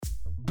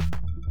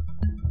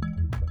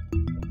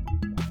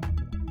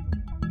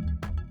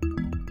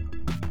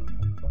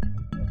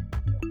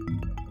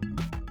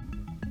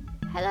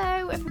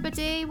Hello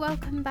everybody,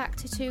 welcome back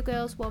to Two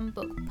Girls One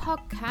Book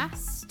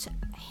podcast.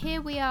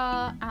 Here we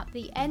are at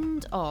the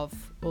end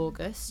of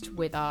August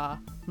with our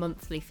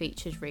monthly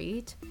featured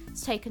read.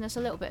 It's taken us a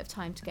little bit of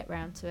time to get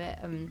round to it.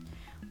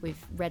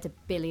 We've read a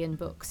billion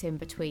books in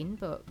between,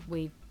 but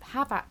we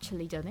have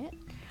actually done it.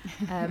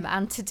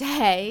 And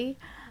today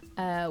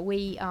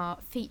we are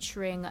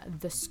featuring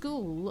The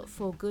School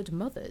for Good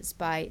Mothers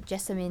by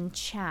Jessamine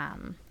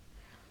Chan,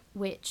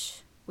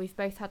 which we've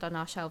both had on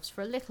our shelves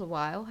for a little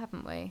while,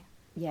 haven't we?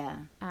 Yeah,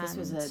 this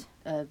was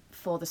a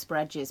for the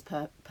Spreadges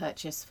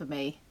purchase for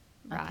me.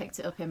 Right. I picked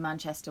it up in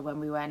Manchester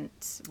when we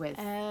went for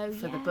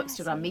the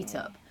Bookstagram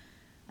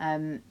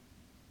meetup.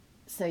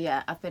 So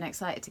yeah, I've been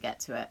excited to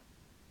get to it.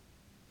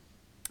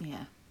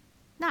 Yeah.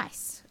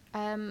 Nice.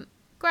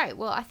 Great.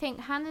 Well, I think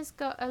Hannah's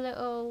got a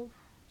little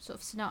sort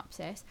of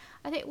synopsis.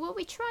 I think, will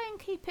we try and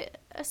keep it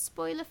as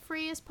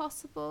spoiler-free as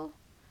possible?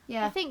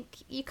 Yeah. I think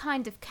you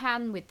kind of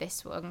can with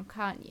this one,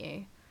 can't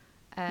you?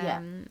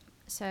 Yeah.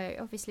 So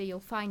obviously you'll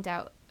find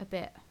out a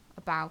bit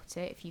about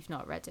it if you've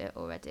not read it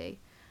already.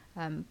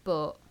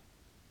 But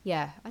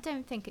yeah, I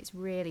don't think it's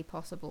really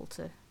possible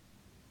to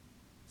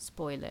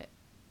spoil it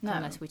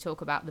unless we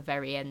talk about the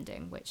very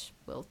ending, which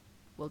we'll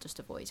just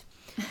avoid.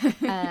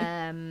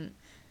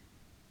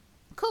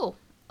 Cool.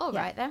 All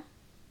right then.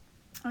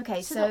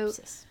 Okay,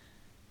 synopsis.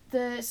 So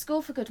The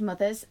School for Good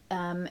Mothers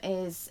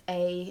is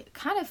a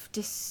kind of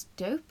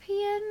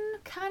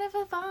dystopian kind of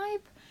a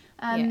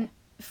vibe.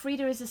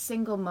 Frida is a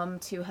single mum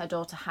to her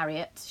daughter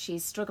Harriet.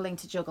 She's struggling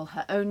to juggle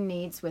her own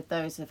needs with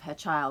those of her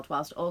child,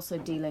 whilst also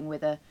dealing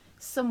with a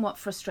somewhat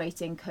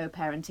frustrating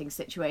co-parenting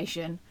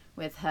situation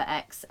with her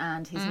ex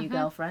and his new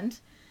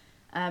girlfriend.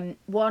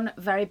 One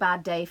very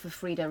bad day for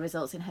Frida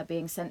results in her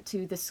being sent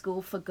to the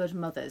School for Good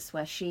Mothers,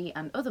 where she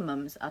and other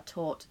mums are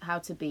taught how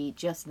to be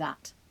just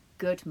that,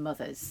 good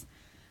mothers.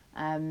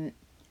 There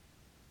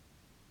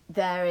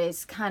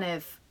is kind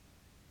of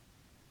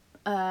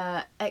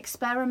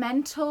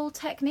experimental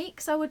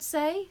techniques, I would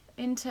say,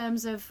 in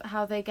terms of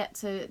how they get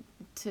to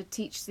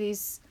teach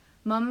these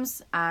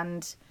mums,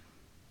 and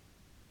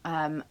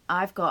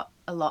I've got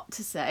a lot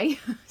to say,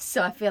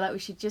 so I feel like we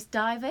should just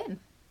dive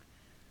in.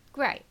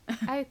 Great.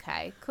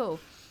 Okay, cool.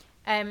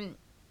 I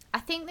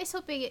think this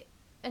will be,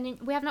 and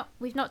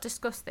we've not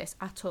discussed this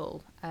at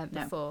all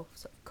before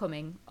sort of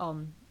coming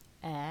on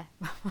air.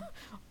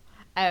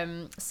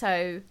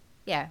 So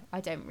yeah,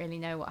 I don't really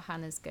know what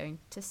Hannah's going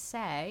to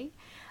say.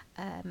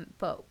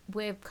 But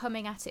we're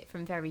coming at it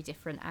from very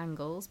different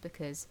angles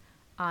because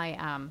I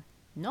am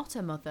not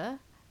a mother,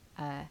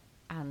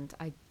 and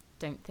I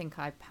don't think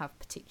I have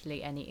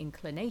particularly any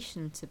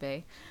inclination to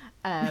be.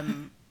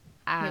 And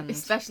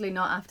especially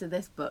not after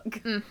this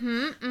book.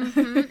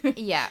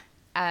 Yeah,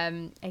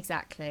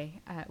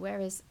 exactly.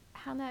 Whereas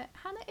Hannah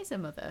is a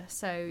mother,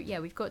 so yeah,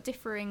 we've got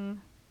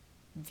differing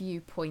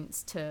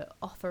viewpoints to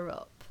offer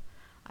up,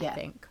 I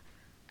think.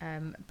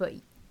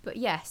 But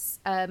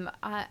yes,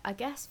 I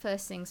guess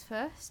first things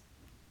first,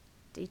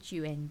 did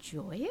you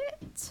enjoy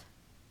it?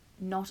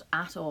 Not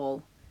at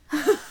all.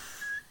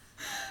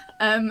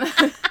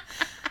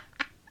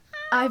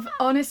 I've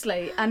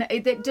honestly, and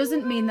it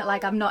doesn't mean that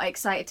like I'm not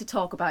excited to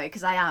talk about it,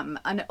 because I am,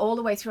 and all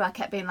the way through I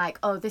kept being like,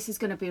 oh, this is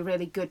going to be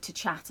really good to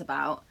chat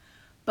about.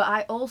 But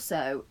I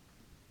also,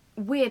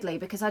 weirdly,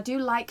 because I do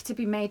like to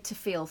be made to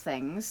feel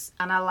things,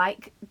 and I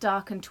like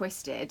dark and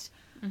twisted,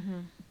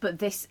 but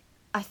this,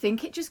 I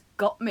think it just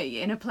got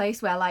me in a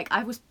place where like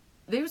it was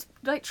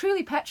like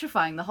truly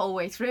petrifying the whole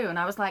way through, and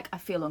I was like, I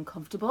feel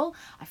uncomfortable,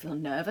 I feel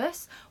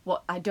nervous,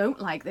 I don't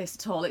like this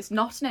at all, it's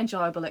not an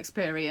enjoyable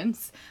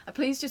experience, I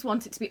please just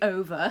want it to be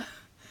over.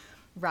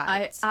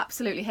 Right. I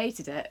absolutely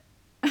hated it.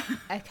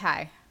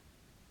 Okay.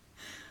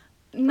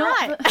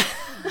 Not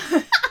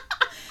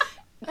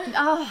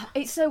oh,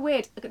 it's so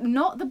weird.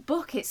 Not the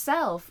book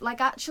itself,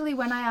 like actually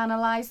when I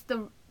analysed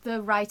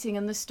the writing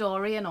and the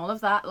story and all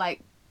of that,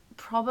 like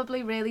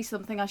probably really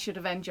something I should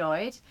have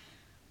enjoyed,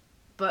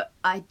 but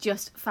I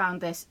just found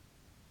this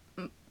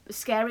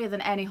scarier than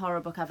any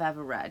horror book I've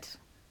ever read.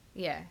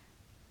 Yeah.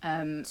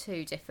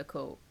 Too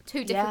difficult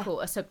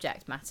a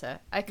subject matter.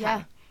 Okay.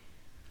 Yeah.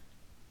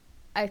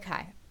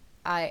 Okay.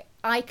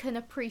 I can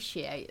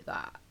appreciate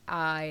that.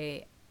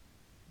 I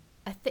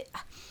think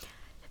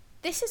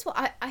this is what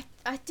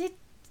I did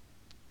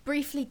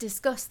briefly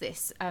discuss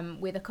this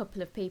with a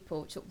couple of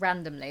people sort of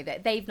randomly,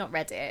 that they've not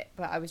read it,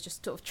 but I was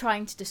just sort of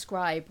trying to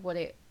describe what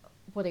it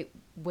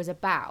was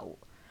about,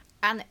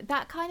 and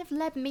that kind of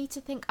led me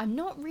to think I'm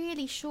not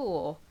really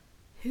sure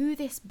who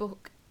this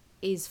book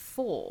is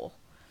for,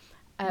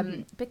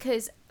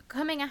 because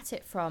coming at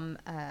it from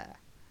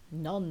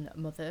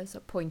non-mother's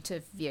point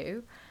of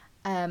view,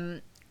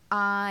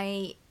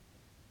 I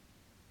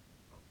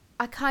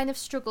kind of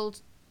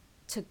struggled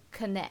to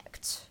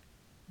connect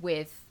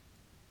with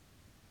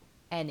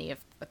any of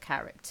the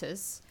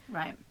characters,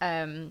 right?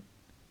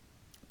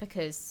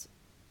 Because,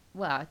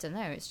 well, I don't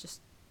know,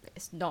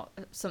 it's not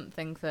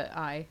something that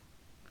I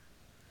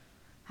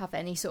have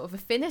any sort of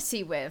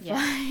affinity with.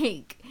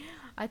 Like,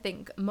 I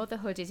think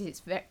motherhood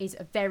is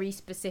a very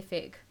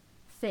specific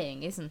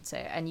thing, isn't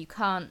it? And you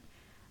can't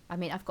I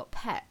mean, I've got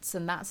pets,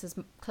 and that's as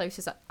close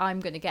as I'm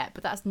going to get,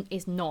 but that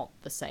is not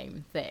the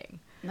same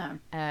thing. No.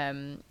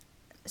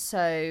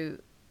 So,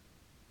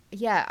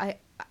 yeah,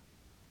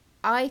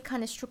 I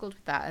kind of struggled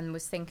with that and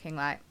was thinking,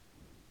 like,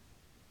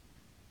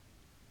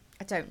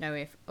 I don't know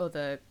if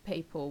other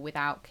people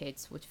without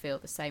kids would feel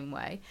the same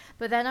way.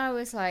 But then I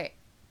was, like,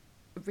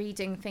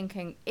 reading,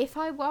 thinking, if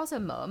I was a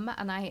mum,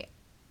 and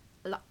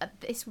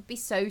this would be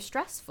so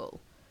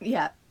stressful.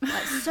 Yeah.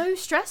 Like, so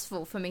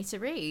stressful for me to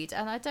read,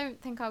 and I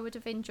don't think I would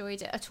have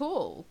enjoyed it at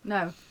all.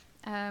 No.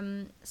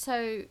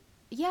 So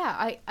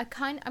yeah,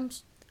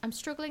 I'm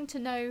struggling to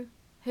know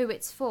who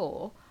it's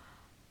for,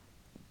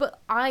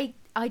 but I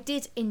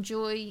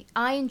enjoyed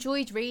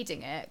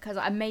reading it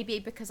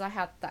because I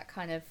had that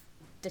kind of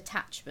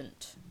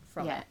detachment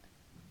from it,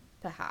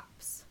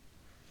 perhaps.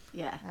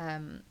 Yeah.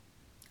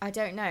 I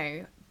don't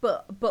know,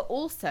 but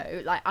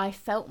also, like, I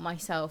felt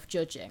myself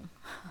judging.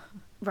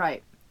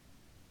 Right.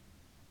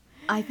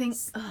 I think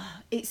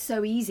it's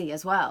so easy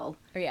as well.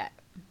 Yeah.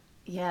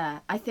 Yeah,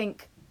 I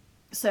think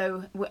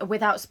so.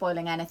 Without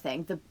spoiling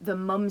anything, the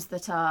mums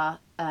that are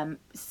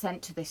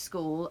sent to this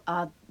school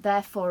are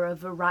there for a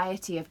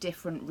variety of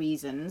different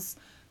reasons.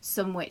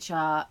 Some which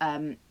are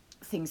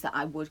things that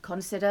I would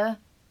consider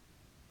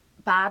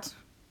bad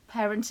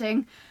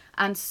parenting,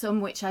 and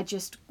some which I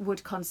just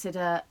would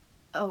consider,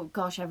 oh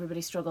gosh,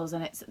 everybody struggles,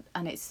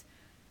 and it's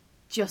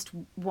just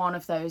one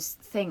of those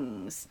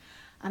things.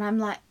 And I'm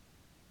like,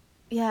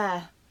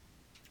 yeah,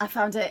 I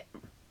found it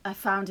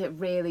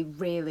really,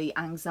 really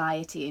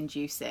anxiety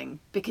inducing,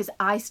 because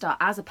as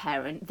a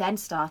parent, then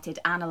started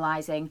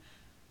analysing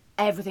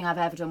everything I've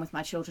ever done with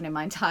my children in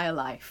my entire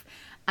life.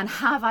 And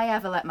have I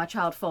ever let my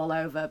child fall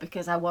over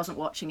because I wasn't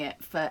watching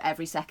it for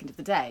every second of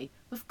the day?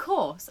 Of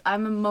course.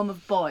 I'm a mum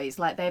of boys.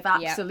 Like, they've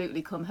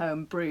absolutely come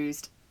home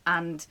bruised,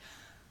 and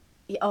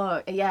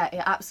oh yeah,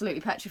 it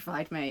absolutely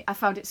petrified me. I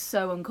found it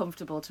so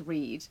uncomfortable to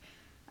read.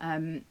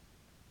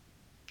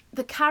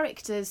 The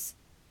characters,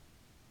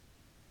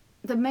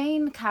 the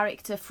main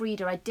character,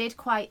 Frida, I did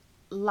quite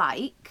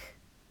like,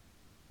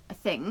 I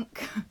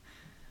think.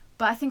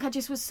 But I think I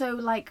just was so,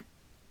 like,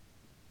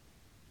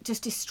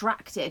 just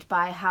distracted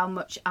by how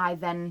much I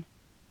then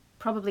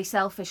probably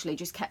selfishly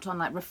just kept on,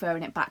 like,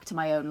 referring it back to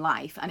my own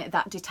life. And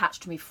that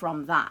detached me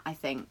from that, I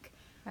think.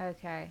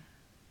 Okay.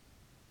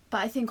 But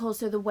I think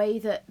also the way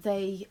that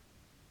they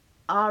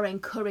are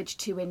encouraged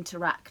to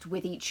interact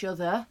with each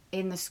other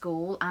in the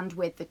school and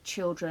with the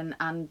children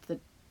and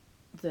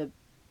the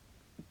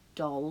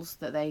dolls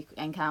that they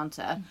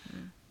encounter,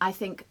 mm-hmm. I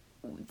think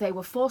they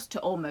were forced to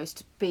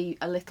almost be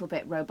a little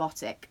bit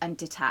robotic and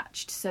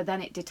detached. So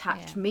then it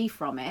detached me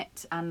from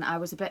it, and I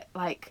was a bit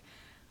like,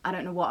 I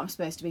don't know what I'm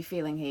supposed to be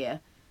feeling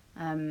here.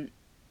 I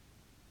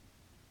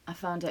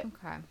found it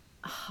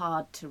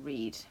hard to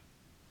read.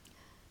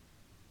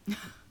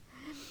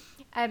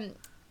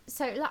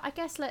 So I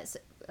guess let's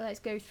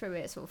go through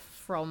it sort of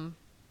from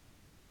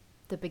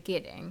the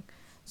beginning.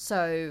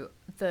 So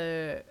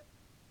the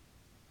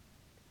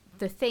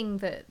thing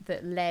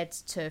that led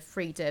to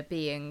Frida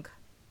being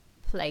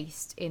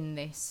placed in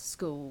this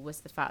school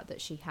was the fact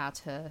that she had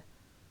her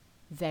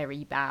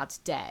very bad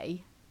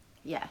day.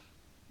 Yeah.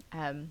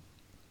 In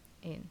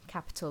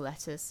capital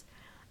letters.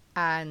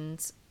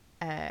 And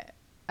I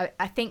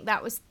think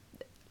that was,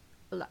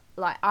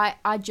 like,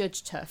 I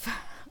judged her for,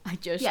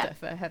 her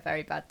for her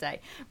very bad day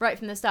right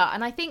from the start.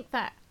 And I think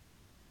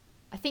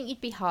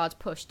you'd be hard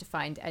pushed to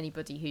find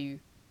anybody who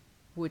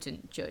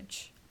wouldn't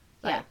judge.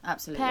 Like, yeah,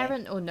 absolutely.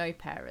 Parent or no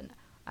parent.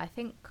 I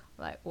think,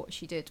 like, what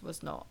she did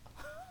was not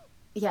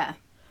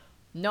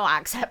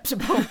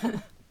acceptable.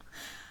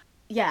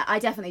 Yeah, I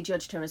definitely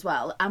judged her as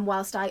well. And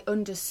whilst I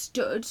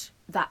understood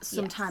that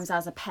sometimes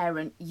as a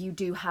parent you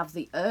do have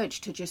the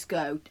urge to just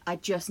go, I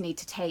just need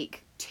to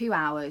take 2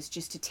 hours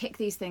just to tick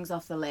these things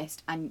off the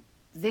list, and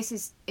this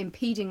is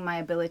impeding my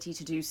ability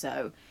to do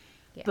so.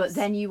 Yes. But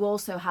then you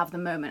also have the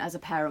moment as a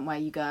parent where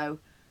you go,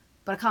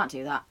 but I can't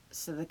do that.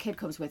 So the kid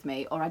comes with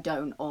me, or I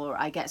don't, or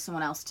I get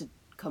someone else to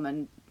come,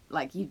 and,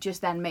 like, you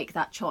just then make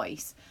that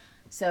choice.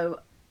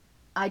 So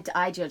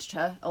I judged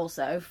her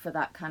also for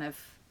that kind of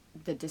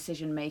the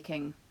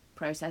decision-making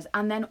process,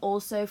 and then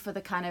also for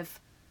the kind of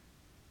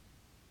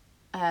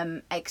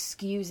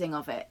excusing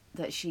of it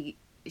that she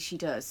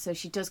does. So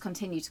she does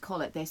continue to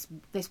call it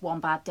this one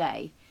bad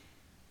day.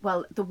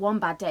 Well, the one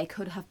bad day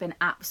could have been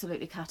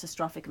absolutely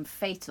catastrophic and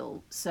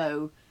fatal.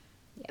 So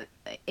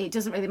it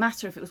doesn't really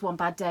matter if it was one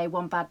bad day,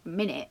 one bad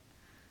minute.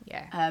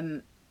 Yeah.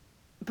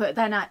 But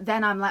then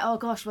I'm like, oh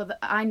gosh, well,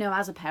 I know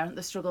as a parent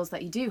the struggles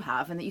that you do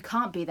have, and that you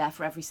can't be there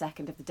for every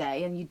second of the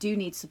day, and you do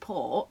need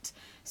support.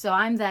 So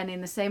I'm then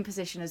in the same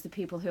position as the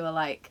people who are,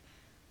 like,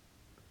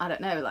 I don't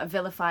know, like,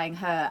 vilifying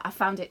her. I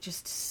found it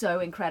just so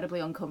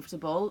incredibly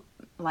uncomfortable,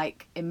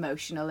 like,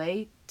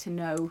 emotionally, to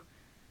know.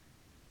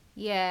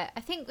 Yeah, I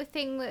think the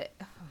thing that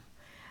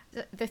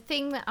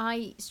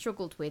I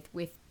struggled with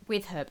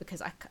her,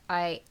 because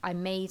I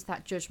made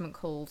that judgment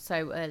call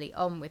so early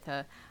on with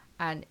her,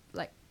 and,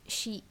 like,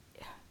 she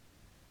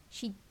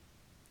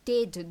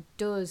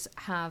does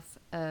have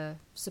a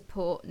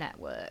support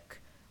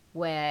network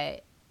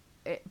where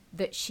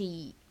that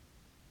she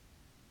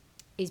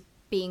is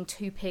being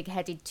too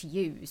pig-headed to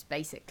use,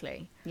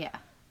 basically. Yeah.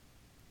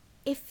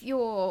 If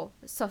you're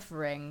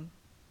suffering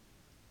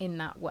in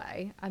that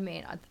way, I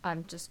mean,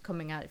 I'm just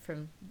coming at it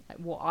from like,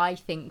 what I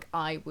think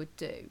I would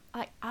do.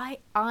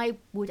 I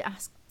would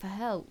ask for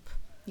help.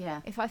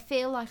 Yeah. If I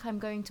feel like I'm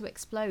going to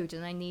explode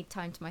and I need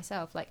time to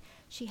myself, like,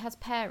 she has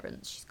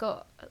parents, she's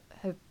got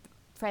her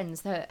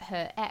friends, her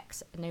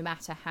ex, no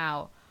matter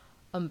how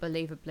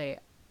unbelievably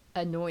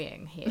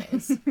annoying he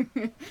is,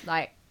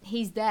 like,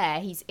 he's there,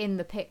 he's in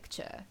the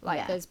picture.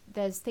 Like,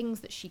 there's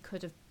things that she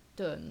could have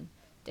done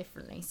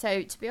differently.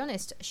 So, to be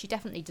honest, she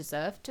definitely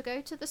deserved to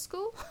go to the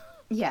school.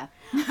 Yeah.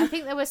 I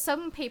think there were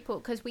some people,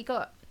 because we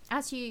got,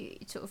 as you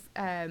sort of,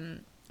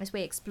 as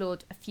we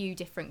explored a few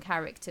different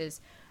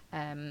characters,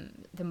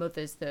 the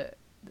mothers that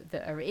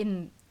are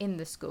in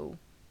the school,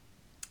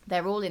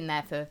 they're all in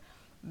there for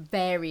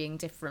varying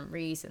different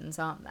reasons,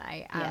 aren't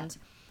they? And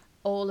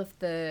all of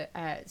the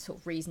sort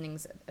of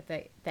reasonings,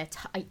 they're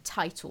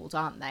titled,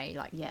 aren't they?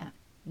 Like,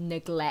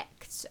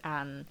 neglect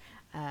and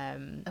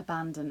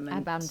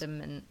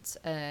abandonment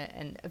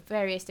and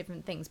various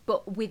different things.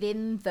 But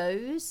within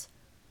those,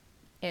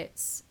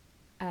 it's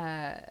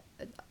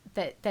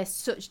there's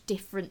such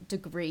different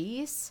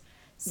degrees.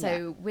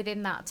 So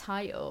within that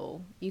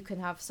title, you can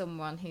have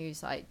someone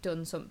who's like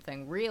done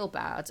something real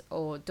bad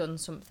or done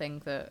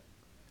something that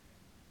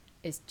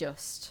is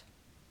just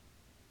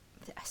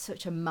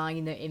such a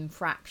minor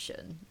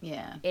infraction.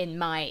 Yeah. In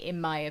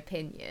my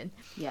opinion.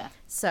 Yeah.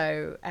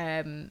 So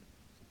I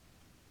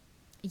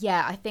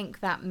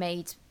think that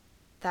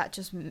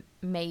just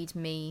made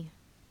me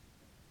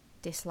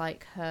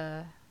dislike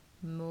her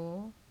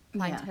more,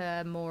 find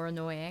her more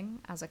annoying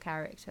as a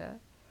character.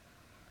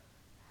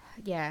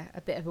 Yeah,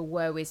 a bit of a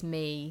woe is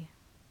me,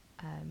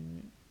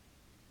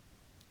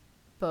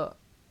 but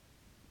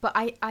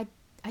I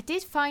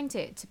did find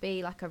it to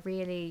be like a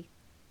really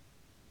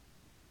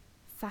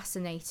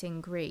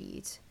fascinating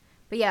read.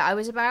 But yeah, I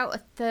was about a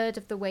third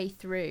of the way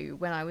through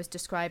when I was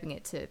describing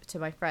it to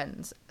my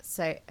friends.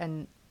 So,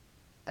 and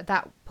at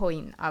that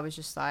point, I was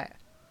just like,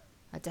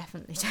 I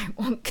definitely don't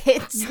want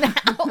kids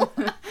now.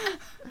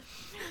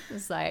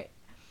 It's like,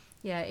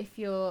 yeah, if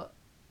you're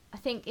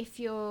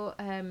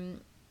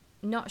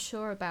not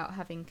sure about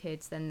having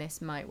kids, then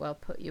this might well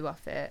put you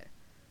off it.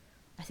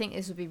 I think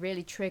this would be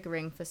really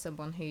triggering for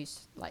someone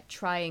who's like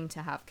trying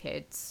to have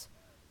kids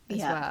as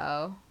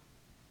well.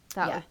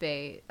 That would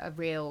be a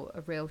real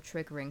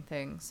triggering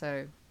thing.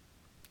 So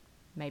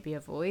maybe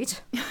avoid.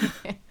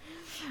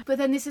 But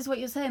then this is what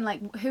you're saying,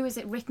 like, who is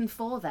it written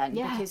for then?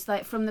 Yeah. Because,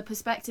 like, from the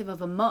perspective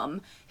of a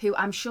mum, who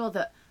I'm sure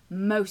that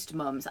most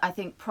mums, I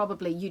think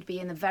probably you'd be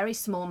in the very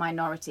small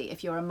minority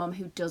if you're a mum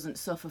who doesn't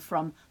suffer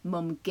from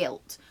mum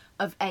guilt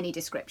of any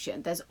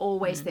description. There's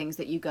always things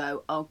that you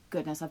go, oh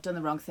goodness, I've done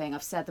the wrong thing,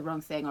 I've said the wrong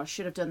thing, or I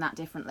should have done that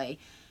differently.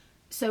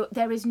 So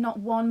there is not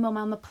one mum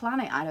on the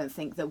planet, I don't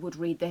think, that would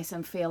read this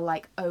and feel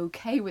like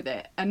okay with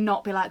it and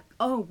not be like,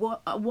 oh,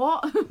 what?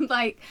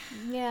 Like,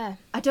 yeah,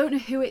 I don't know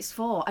who it's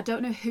for. I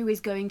don't know who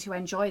is going to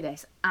enjoy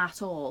this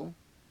at all.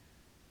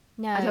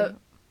 No,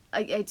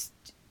 I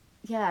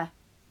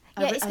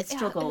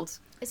struggled.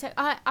 So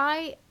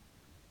I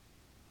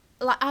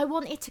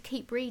wanted to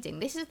keep reading.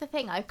 This is the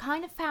thing. I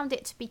kind of found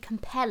it to be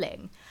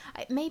compelling.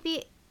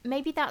 Maybe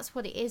that's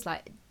what it is.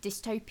 Like,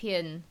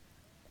 dystopian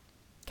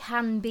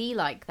can be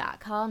like that,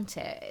 can't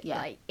it? Yeah.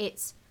 Like,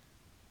 it's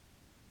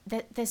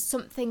there's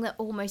something that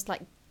almost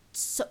like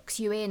sucks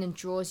you in and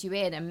draws you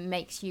in and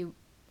makes you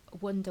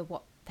wonder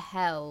what the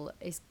hell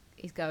is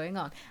going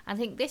on. I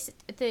think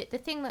the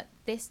thing that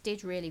this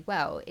did really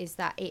well is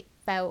that it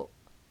felt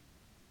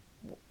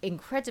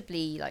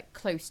incredibly like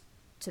close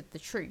to the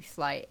truth.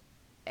 Like,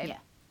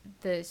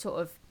 the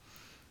sort of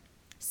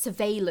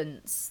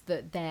surveillance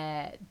that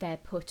they're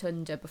put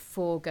under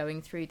before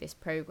going through this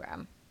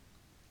program.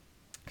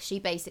 She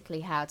basically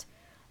had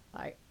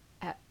like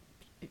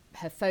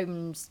her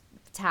phone's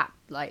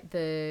tapped, like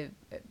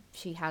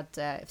she had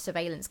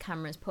surveillance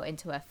cameras put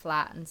into her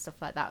flat and stuff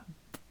like that.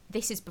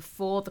 This is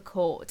before the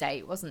court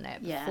date, wasn't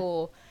it? Yeah.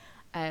 Before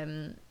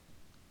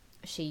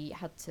she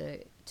had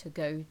to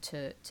go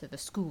to the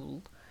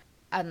school.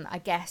 And I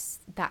guess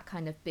that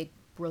kind of Big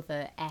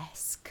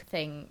Brother-esque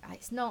thing,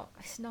 it's not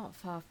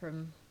far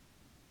from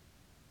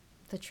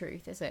the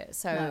truth, is it?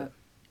 So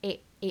no.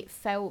 It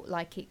felt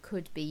like it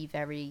could be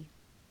very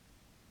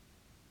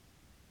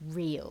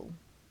real,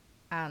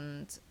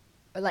 and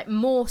like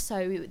more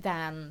so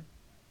than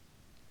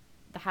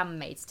The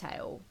Handmaid's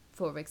Tale,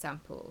 for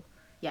example.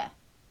 Yeah.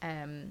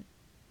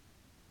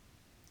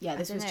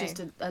 This was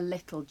just a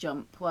little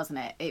jump, wasn't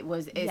it?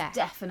 It's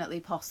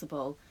definitely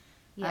possible.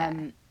 Yeah.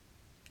 And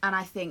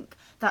I think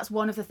that's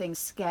one of the things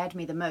scared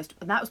me the most.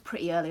 And that was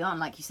pretty early on,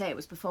 like you say, it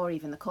was before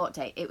even the court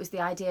date. It was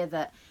the idea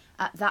that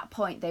at that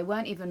point they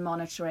weren't even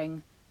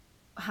monitoring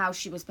how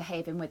she was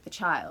behaving with the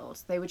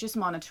child. They were just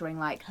monitoring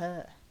like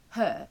her,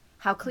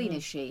 How clean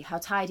is she? How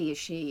tidy is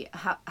she?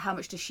 How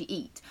much does she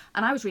eat?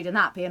 And I was reading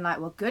that being like,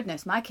 well,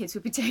 goodness, my kids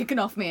would be taken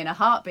off me in a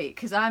heartbeat,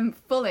 because I'm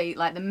fully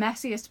like the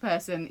messiest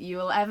person you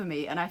will ever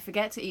meet, and I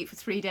forget to eat for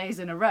 3 days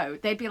in a row.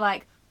 They'd be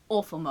like,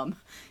 awful mum,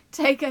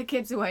 take her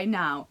kids away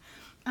now.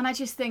 And I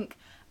just think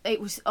it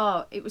was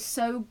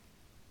so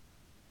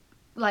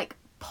like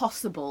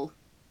possible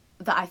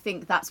that I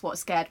think that's what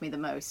scared me the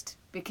most,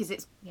 because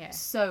it's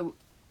so,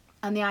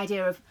 and the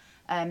idea of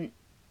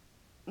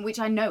which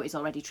I know is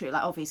already true,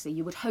 like obviously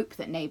you would hope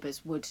that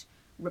neighbours would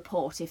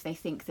report if they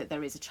think that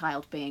there is a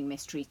child being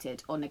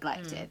mistreated or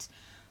neglected,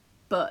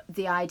 but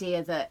the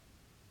idea that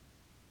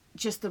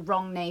just the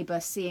wrong neighbour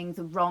seeing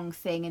the wrong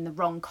thing in the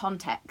wrong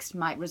context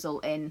might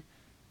result in,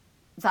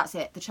 that's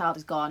it, the child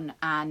is gone,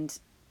 and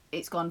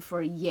it's gone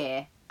for a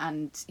year,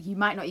 and you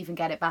might not even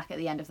get it back at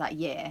the end of that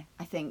year,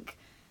 I think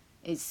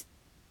it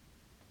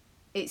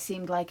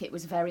seemed like it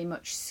was very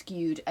much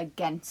skewed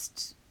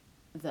against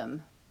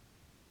them.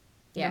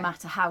 No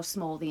matter how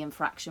small the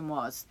infraction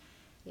was.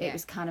 It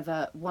was kind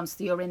of once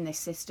you're in this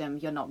system,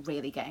 you're not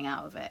really getting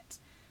out of it.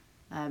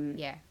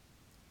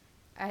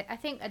 I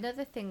think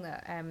another thing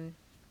that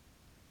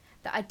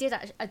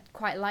I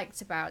quite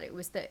liked about it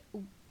was that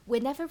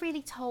we're never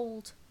really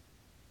told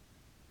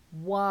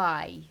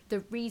why,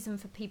 the reason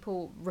for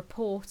people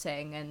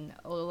reporting and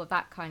all of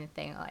that kind of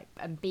thing, like,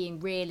 and being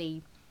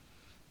really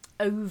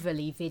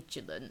overly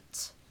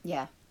vigilant.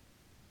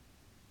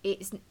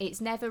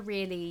 It's never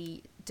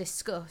really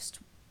discussed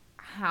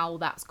how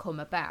that's come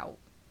about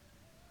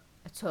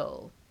at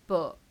all,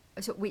 but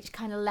which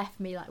kind of left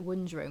me like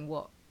wondering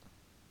what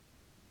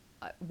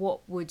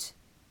would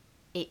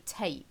it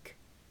take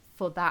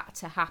for that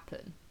to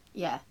happen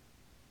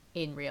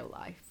in real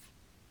life.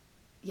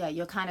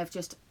 You're kind of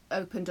just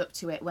opened up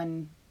to it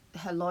when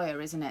her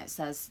lawyer, isn't it,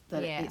 says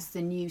that it's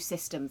the new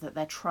system, that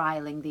they're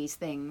trialing these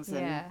things,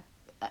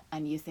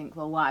 and you think,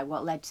 well, why?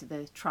 What led to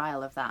the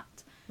trial of that?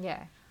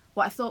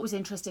 What I thought was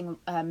interesting,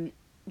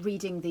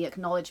 reading the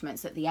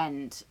acknowledgements at the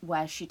end,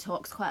 where she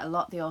talks quite a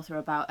lot, the author,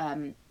 about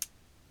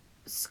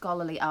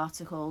scholarly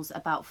articles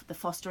about the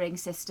fostering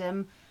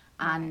system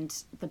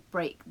and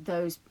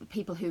those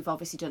people who've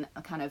obviously done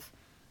a kind of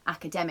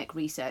academic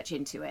research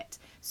into it.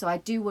 So I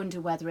do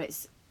wonder whether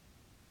it's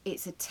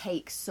a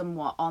take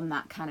somewhat on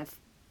that kind of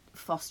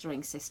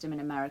fostering system in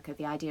America,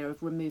 the idea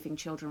of removing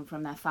children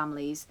from their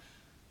families,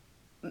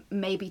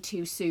 maybe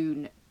too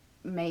soon,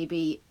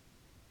 maybe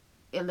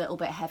a little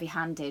bit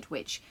heavy-handed,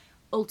 which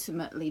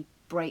ultimately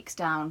breaks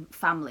down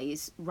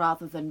families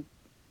rather than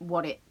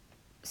what it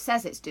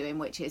says it's doing,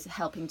 which is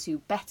helping to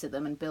better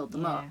them and build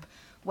them up.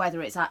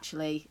 Whether it's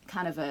actually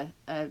kind of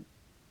a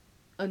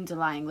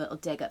underlying little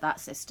dig at that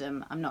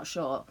system, I'm not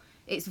sure.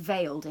 It's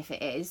veiled if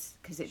it is,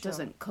 because it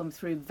doesn't come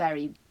through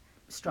very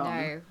strong.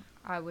 No,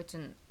 I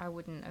wouldn't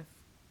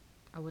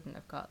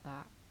have got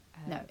that.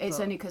 No, it's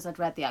only because I'd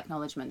read the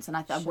acknowledgements, and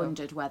I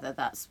wondered whether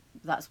that's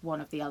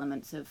one of the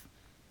elements of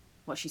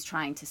what she's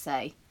trying to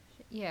say.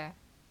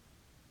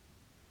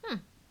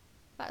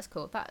 That's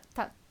cool. That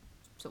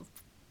sort of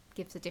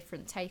gives a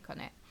different take on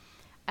it.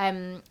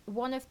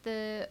 One of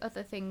the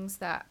other things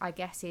that I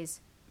guess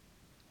is,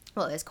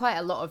 well, there's quite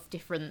a lot of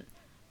different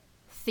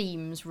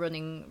themes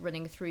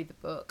running through the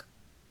book.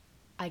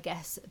 I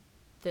guess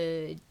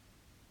the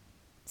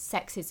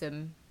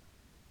sexism,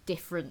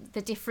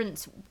 the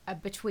difference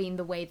between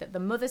the way that the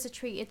mothers are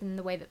treated and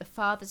the way that the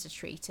fathers are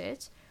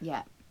treated.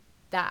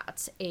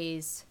 That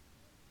is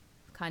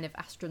kind of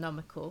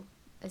astronomical,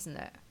 isn't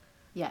it?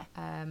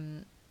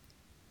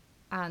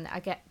 And I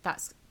get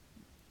that's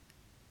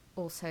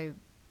also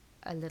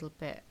a little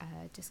bit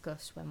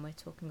discussed when we're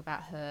talking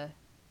about her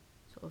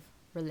sort of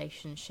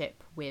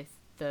relationship with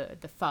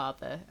the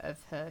father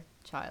of her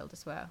child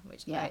as well,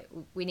 which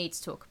we need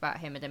to talk about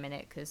him in a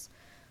minute, because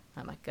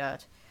oh my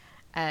god.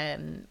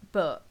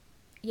 But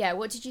yeah,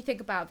 what did you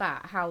think about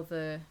that, how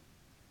the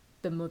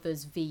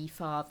mothers v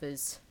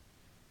fathers?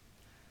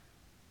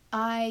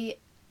 I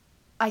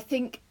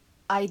think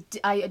I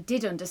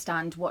did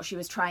understand what she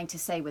was trying to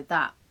say with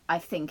that. I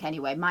think,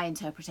 anyway, my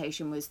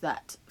interpretation was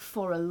that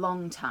for a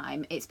long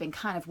time it's been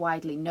kind of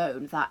widely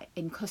known that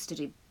in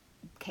custody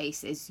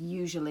cases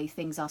usually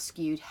things are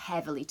skewed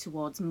heavily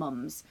towards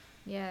mums.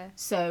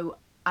 So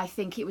I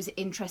think it was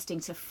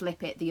interesting to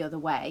flip it the other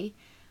way.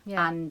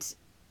 And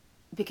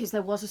because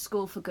there was a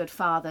school for good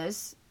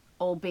fathers,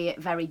 albeit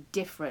very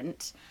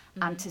different,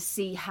 and to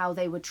see how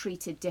they were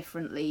treated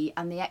differently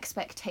and the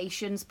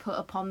expectations put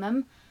upon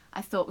them,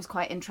 I thought was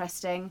quite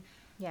interesting.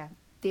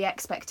 The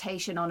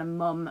expectation on a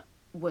mum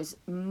was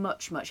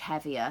much, much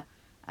heavier,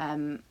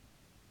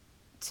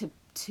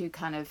 to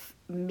kind of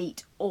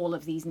meet all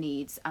of these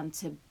needs and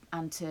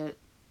to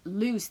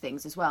lose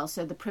things as well.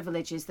 So the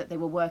privileges that they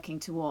were working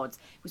towards,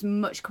 it was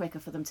much quicker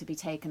for them to be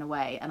taken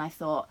away. And I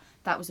thought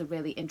that was a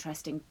really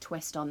interesting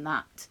twist on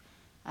that.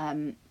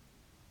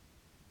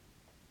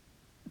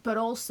 But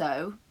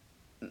also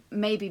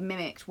maybe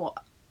mimicked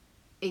what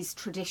is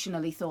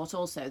traditionally thought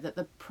also, that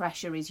the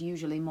pressure is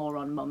usually more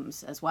on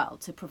mums as well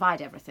to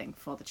provide everything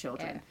for the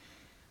children.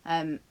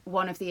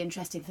 One of the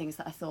interesting things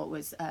that I thought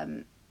was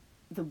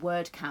the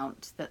word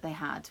count that they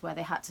had, where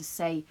they had to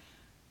say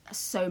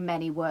so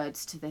many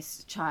words to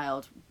this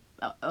child,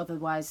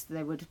 otherwise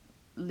they would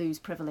lose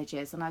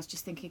privileges. And I was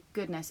just thinking,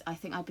 goodness, I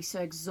think I'd be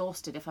so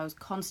exhausted if I was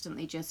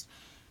constantly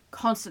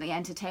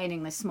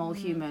entertaining this small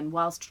human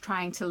whilst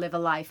trying to live a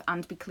life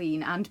and be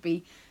clean and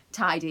be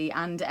tidy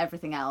and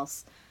everything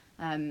else.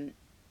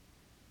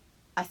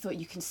 I thought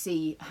you can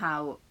see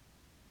how,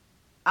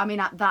 I mean,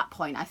 at that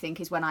point, I think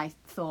is when I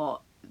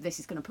thought this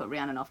is going to put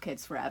Rhiannon off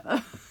kids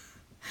forever.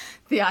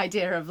 The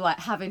idea of like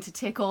having to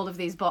tick all of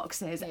these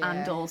boxes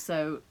and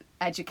also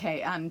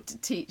educate and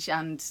teach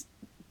and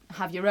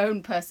have your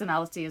own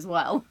personality as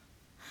well.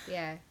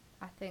 Yeah,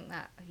 I think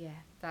that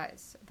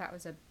that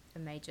was a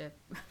major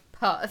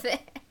part of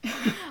it.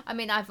 I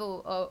mean, I've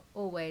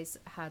always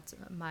had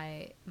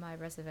my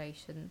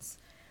reservations.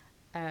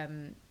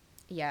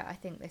 Yeah, I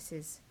think this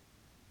is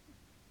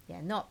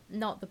not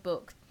the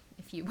book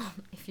if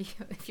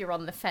you're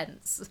on the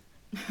fence.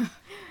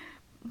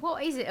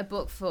 What is it a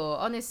book for?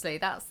 Honestly,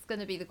 that's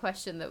going to be the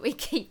question that we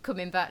keep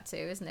coming back to,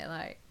 isn't it?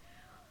 Like,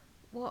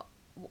 what?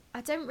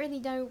 I don't really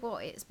know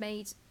what it's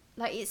made.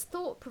 Like, it's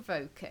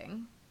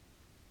thought-provoking,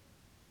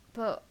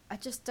 but I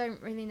just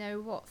don't really know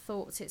what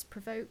thoughts it's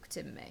provoked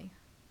in me.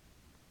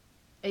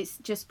 It's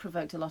just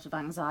provoked a lot of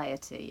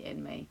anxiety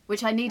in me,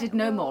 which I needed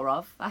no more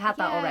of. I had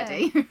that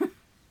already.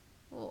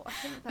 Well, I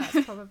think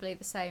that's probably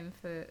the same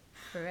for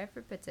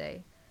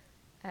everybody.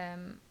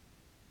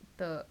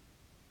 But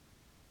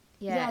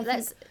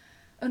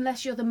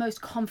unless you're the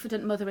most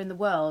confident mother in the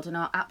world and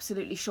are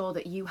absolutely sure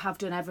that you have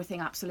done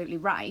everything absolutely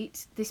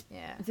right, this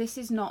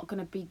is not going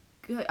to be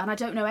good. And I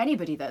don't know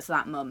anybody that's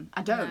that mum.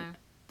 I don't. No.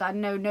 I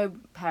know no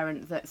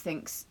parent that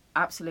thinks,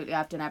 absolutely,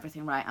 I've done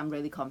everything right. I'm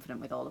really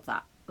confident with all of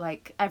that.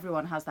 Like,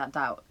 everyone has that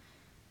doubt.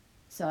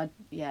 So,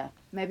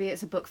 maybe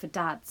it's a book for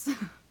dads.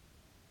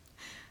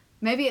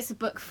 Maybe it's a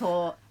book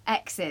for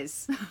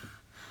exes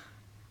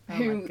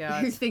who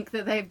think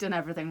that they've done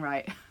everything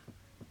right.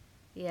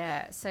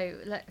 Yeah, so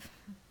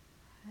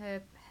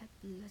her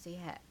bloody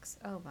ex.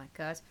 Oh my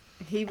god,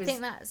 I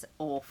think that's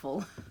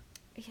awful.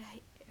 Yeah,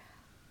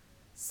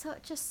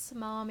 such a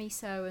smarmy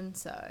so and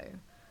so.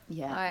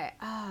 Yeah.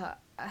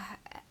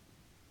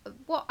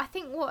 What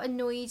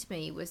annoyed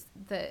me was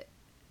that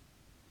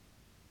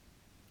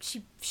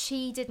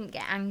she didn't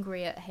get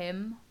angry at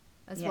him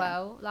as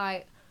well.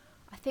 Like,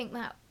 I think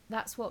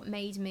that's what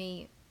made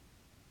me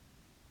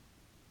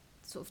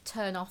sort of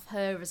turn off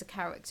her as a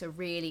character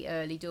really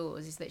early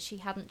doors, is that she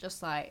hadn't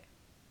just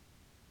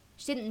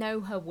she didn't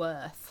know her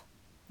worth.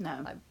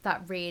 No. Like,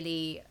 that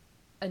really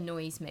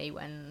annoys me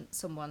when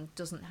someone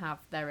doesn't have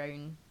their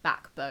own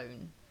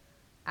backbone.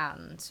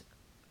 And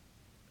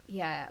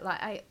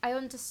I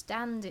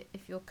understand it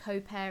if you're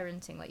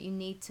co-parenting, like, you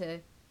need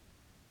to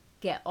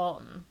get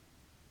on.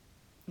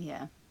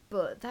 Yeah.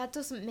 But that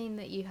doesn't mean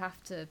that you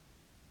have to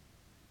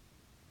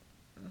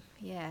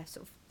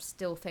sort of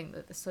still think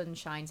that the sun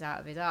shines out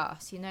of his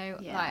arse, you know?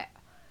 Yeah. Like,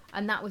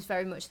 and that was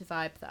very much the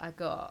vibe that I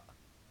got.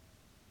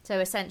 So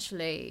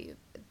essentially,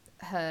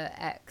 her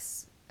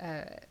ex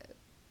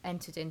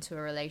entered into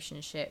a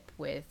relationship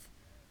with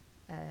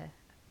a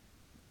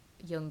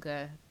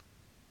younger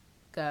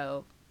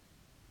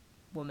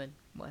woman,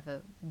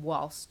 whatever,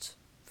 whilst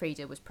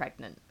Frida was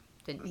pregnant.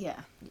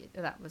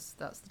 That's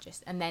the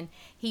gist. And then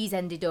he's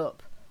ended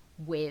up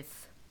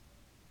with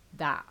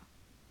that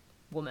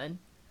woman,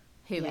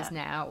 who is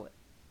now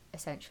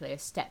essentially a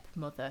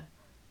stepmother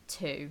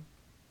to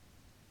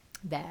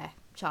their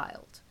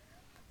child.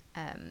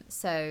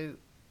 So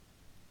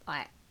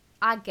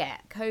I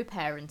get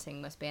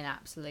co-parenting must be an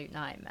absolute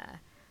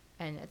nightmare,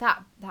 and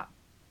that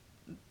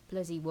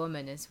bloody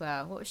woman as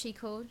well. What was she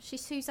called? She's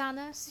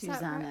Susanna.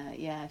 Susanna, right?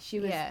 Yeah, she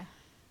was. Yeah.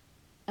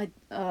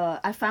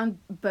 I found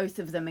both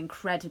of them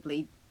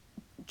incredibly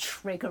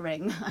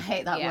triggering. I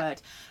hate that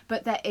word,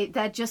 but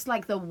they're just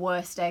like the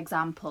worst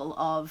example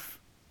of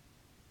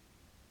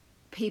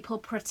people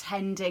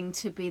pretending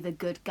to be the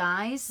good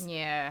guys.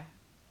 Yeah.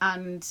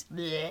 And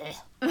I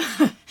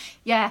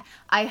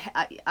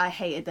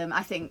hated them.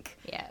 I think.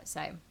 Yeah,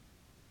 same.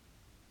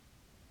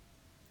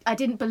 I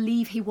didn't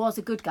believe he was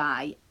a good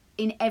guy.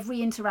 In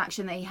every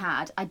interaction that he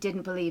had, I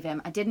didn't believe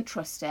him. I didn't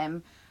trust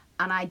him,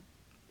 and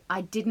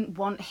I didn't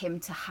want him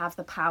to have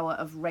the power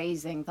of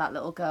raising that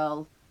little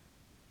girl.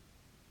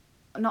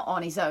 Not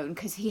on his own,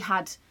 because he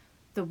had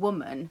the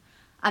woman.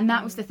 And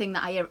that was the thing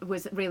that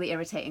was really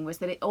irritating, was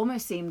that it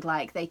almost seemed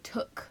like they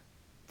took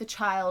the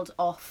child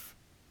off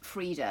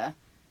Frida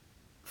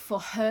for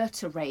her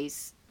to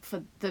raise,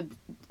 for the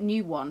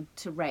new one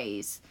to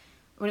raise,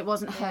 when it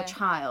wasn't her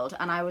child.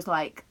 And I was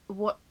like,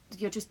 what?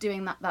 You're just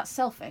doing that. That's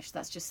selfish.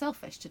 That's just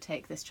selfish to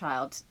take this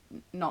child,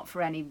 not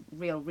for any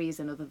real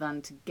reason other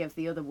than to give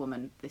the other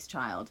woman this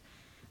child.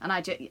 And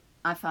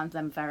I found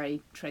them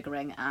very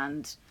triggering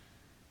and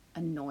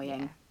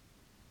annoying.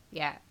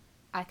 Yeah.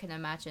 I can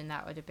imagine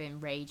that would have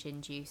been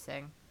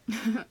rage-inducing.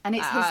 And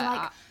it's his,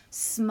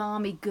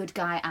 smarmy good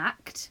guy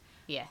act.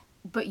 Yeah.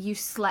 But you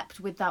slept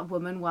with that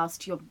woman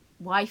whilst your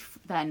wife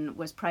then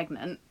was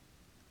pregnant.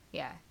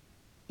 Yeah.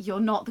 you're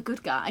not the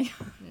good guy.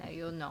 No,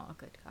 you're not a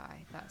good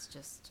guy. That's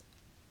just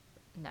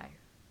no.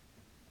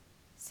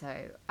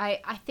 So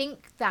I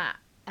think that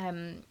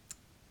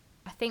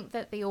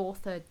the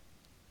author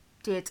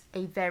did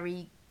a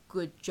very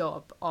good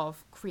job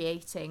of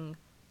creating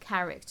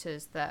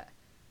characters that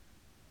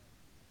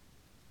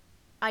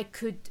I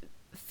could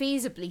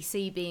feasibly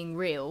see being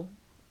real.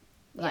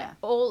 Like, Yeah.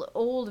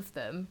 all of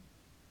them,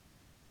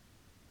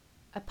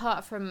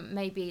 apart from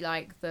maybe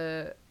like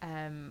the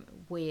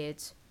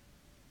weird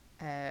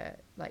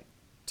like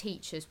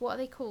teachers. What are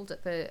they called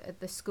at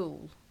the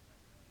school?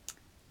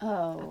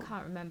 Oh. I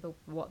can't remember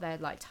what their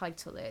like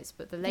title is,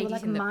 but the They were ladies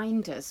like in the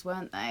minders,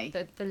 weren't they?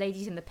 the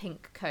ladies in the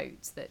pink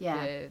coats that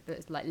Yeah.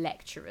 the like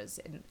lecturers,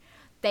 and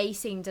they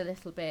seemed a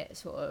little bit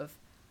sort of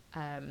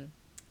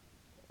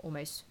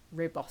almost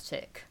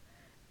robotic,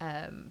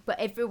 but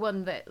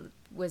everyone that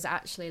was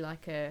actually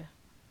like a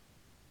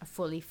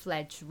fully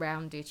fledged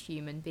rounded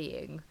human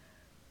being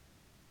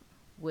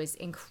was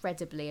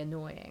incredibly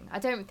annoying. I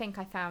don't think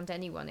I found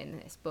anyone in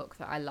this book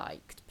that I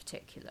liked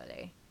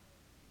particularly.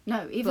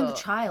 No, even the But-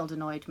 child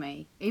annoyed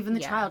me. Even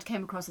the Yeah. child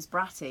came across as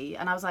bratty,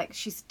 and I was like,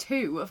 she's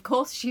 2. Of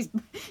course, she's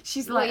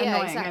Well, like yeah,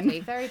 annoying. exactly.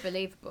 And Very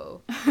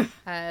believable.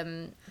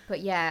 But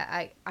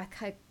yeah, I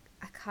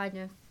kind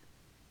of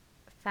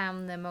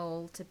found them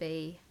all to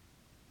be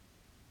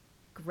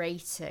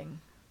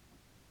grating,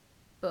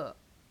 but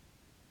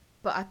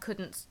I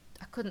couldn't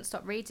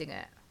stop reading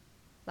it.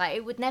 Like,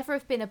 it would never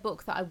have been a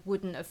book that I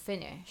wouldn't have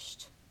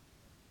finished.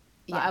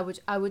 Like,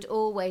 yeah, I would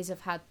always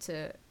have had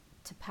to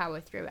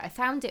power through it. I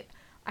found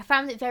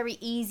it very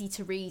easy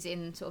to read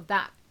in sort of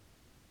that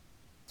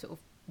sort of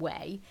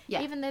way.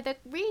 Yeah. Even though they're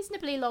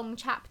reasonably long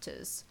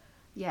chapters,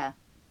 yeah,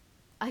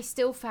 I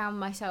still found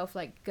myself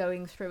like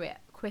going through it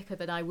quicker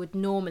than I would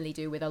normally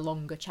do with a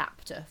longer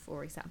chapter,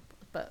 for example.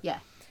 But yeah.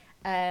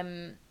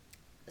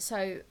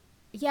 so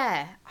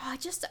yeah,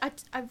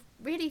 I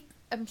really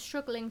am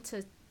struggling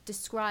to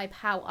describe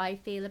how I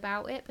feel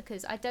about it,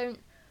 because I don't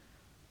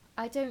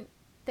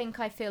think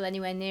I feel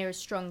anywhere near as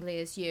strongly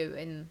as you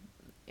in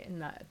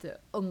that the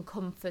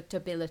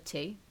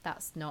uncomfortability.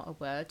 That's not a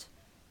word,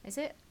 is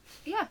it?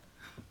 Yeah,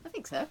 I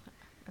think so.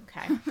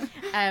 Okay.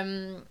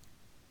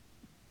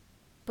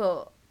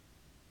 But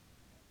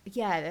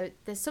yeah,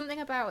 there's something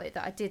about it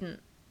that I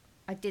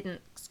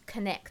didn't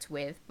connect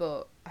with,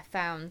 but I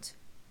found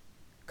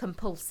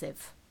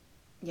compulsive.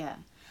 Yeah.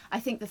 I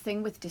think the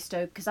thing with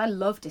dystopia, because I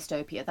love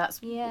dystopia, that's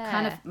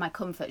kind of my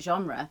comfort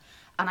genre.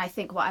 And I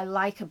think what I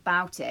like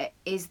about it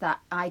is that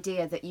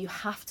idea that you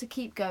have to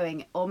keep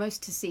going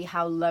almost to see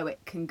how low it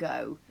can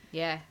go.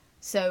 Yeah.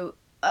 So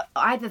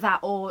either that,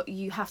 or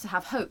you have to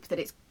have hope that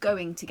it's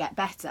going to get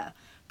better.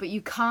 But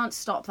you can't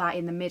stop that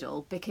in the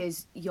middle,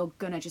 because you're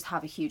going to just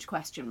have a huge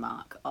question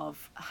mark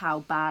of how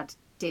bad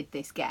did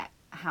this get?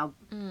 How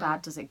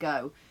bad does it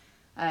go?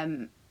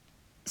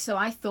 So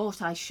I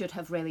thought I should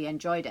have really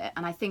enjoyed it.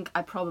 And I think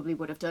I probably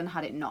would have done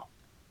had it not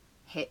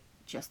hit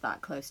just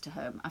that close to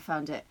home. I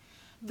found it,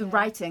 the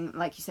writing,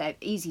 like you said,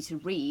 easy to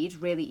read,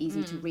 really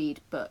easy to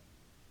read, but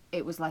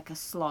it was like a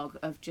slog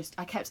of just,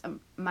 I kept,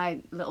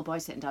 my little boy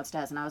sitting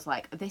downstairs, and I was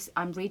like,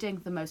 I'm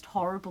reading the most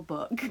horrible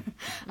book.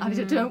 I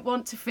don't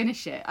want to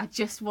finish it. I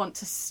just want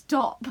to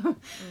stop.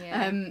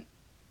 Yeah.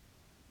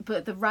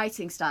 But the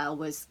writing style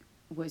was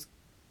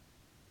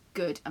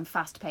good and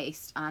fast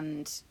paced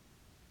and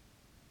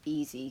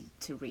easy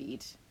to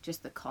read.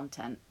 Just the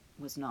content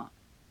was not.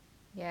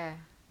 Yeah.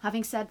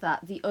 Having said that,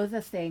 the other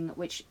thing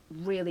which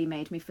really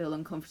made me feel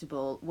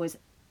uncomfortable was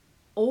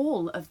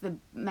all of the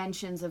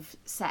mentions of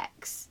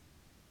sex.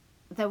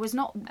 There was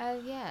not. Oh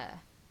yeah.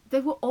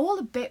 They were all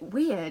a bit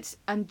weird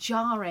and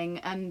jarring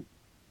and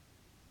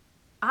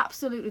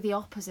absolutely the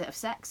opposite of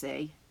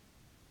sexy.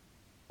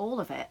 All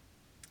of it.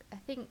 I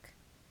think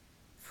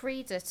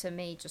Frida to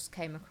me just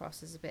came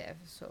across as a bit of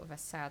a sort of a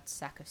sad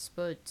sack of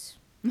spuds.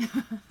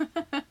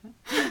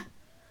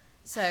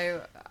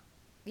 So,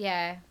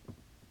 yeah,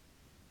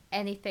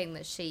 anything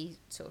that she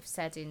sort of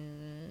said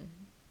in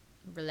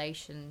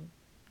relation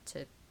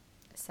to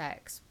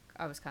sex,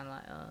 I was kind of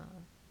like, oh,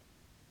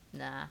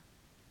 nah.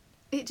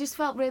 It just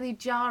felt really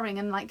jarring,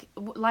 and like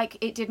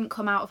it didn't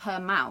come out of her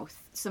mouth.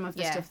 Some of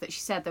the Yeah. stuff that she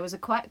said, there was a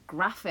quite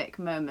graphic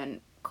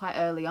moment quite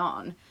early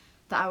on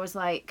that I was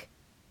like,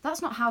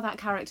 that's not how that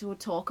character would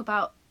talk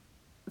about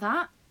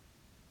that.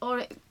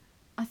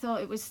 I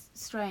thought it was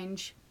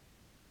strange.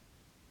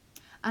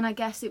 And I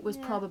guess it was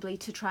probably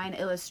to try and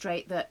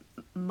illustrate that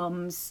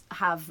mums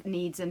have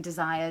needs and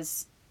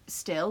desires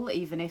still,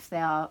 even if they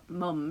are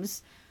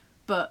mums.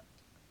 But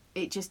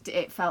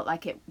it felt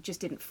like it just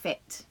didn't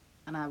fit,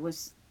 and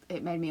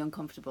it made me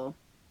uncomfortable.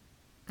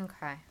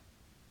 Okay.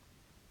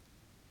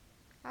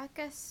 I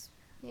guess,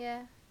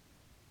 yeah.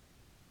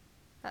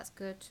 That's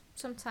good.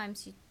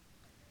 Sometimes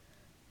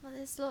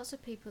there's lots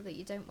of people that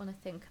you don't want to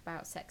think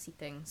about sexy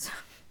things.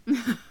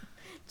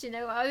 Do you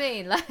know what I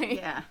mean? Like,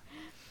 Yeah.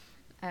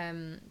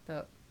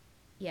 But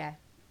yeah,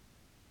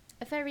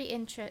 it's a very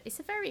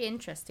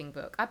interesting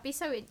book. I'd be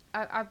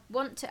I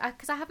want to,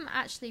 because I haven't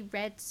actually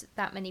read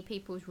that many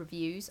people's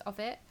reviews of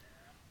it.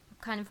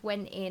 kind of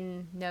went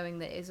in knowing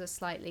that it is a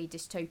slightly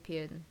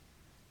dystopian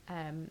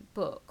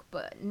book,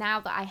 but now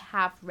that I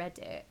have read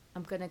it,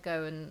 I'm going to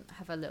go and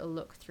have a little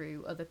look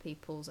through other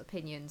people's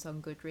opinions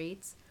on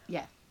Goodreads.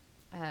 Yeah.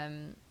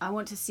 I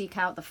want to seek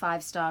out the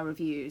 5-star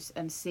reviews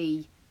and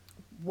see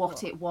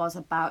what it was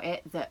about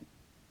it that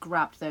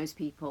grabbed those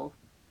people.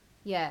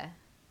 Yeah.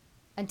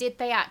 And did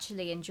they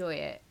actually enjoy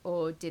it,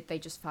 or did they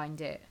just find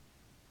it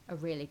a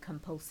really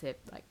compulsive,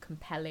 like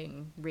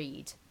compelling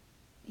read?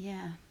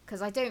 Yeah.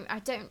 Because I don't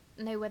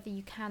know whether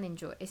you can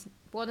enjoy it. It's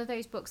one of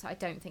those books that I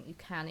don't think you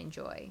can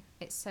enjoy.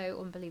 It's so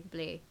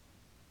unbelievably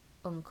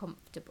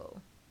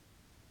uncomfortable.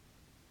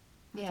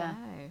 Yeah. I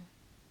don't know.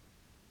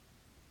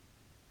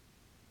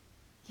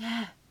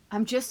 Yeah.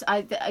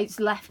 It's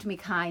left me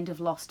kind of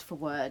lost for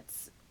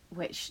words,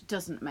 which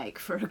doesn't make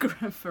for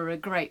a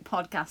great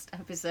podcast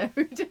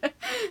episode.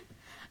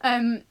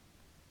 I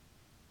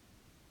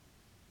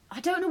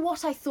don't know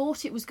what I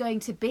thought it was going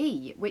to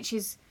be, which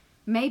is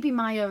maybe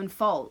my own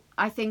fault.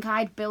 I think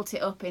I'd built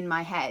it up in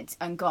my head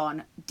and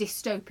gone,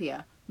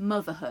 dystopia,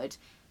 motherhood,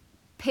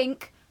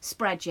 pink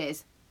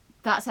spreadsheets,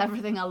 that's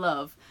everything I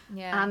love.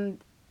 Yeah.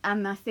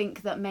 And I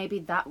think that maybe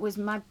that was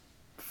my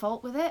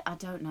fault with it. I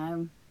don't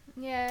know.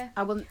 Yeah.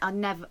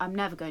 I'm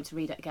never going to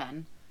read it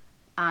again,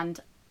 and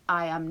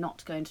I am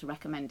not going to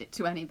recommend it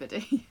to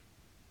anybody.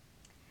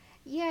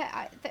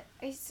 Yeah,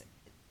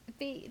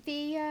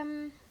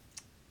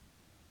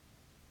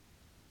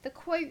 the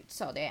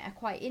quotes on it are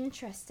quite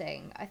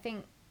interesting. I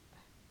think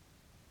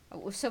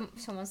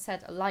someone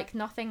said, like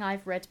nothing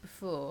I've read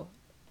before.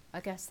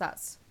 I guess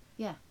that's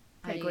I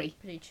agree.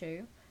 Pretty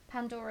true.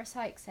 Pandora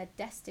Sykes said,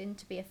 destined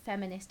to be a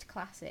feminist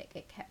classic.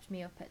 It kept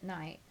me up at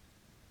night.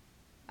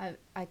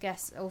 I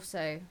guess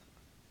also,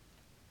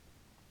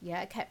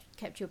 yeah, it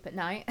kept you up at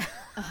night.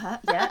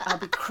 Yeah, I'll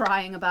be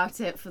crying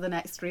about it for the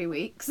next 3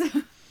 weeks.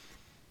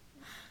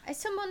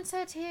 Someone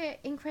said here,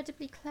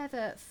 incredibly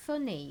clever,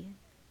 funny,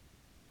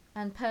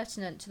 and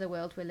pertinent to the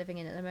world we're living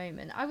in at the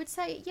moment. I would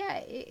say, yeah,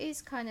 it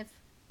is kind of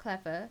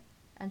clever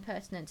and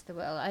pertinent to the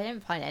world. I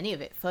don't find any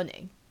of it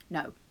funny.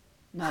 No.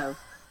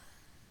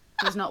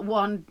 There's not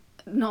one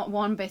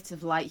bit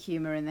of light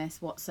humour in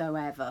this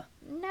whatsoever.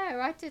 No,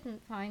 I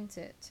didn't find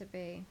it to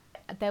be.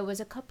 There was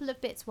a couple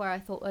of bits where I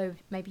thought, oh,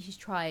 maybe she's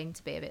trying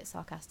to be a bit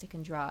sarcastic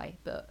and dry,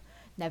 but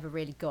never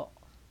really got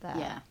there.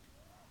 Yeah.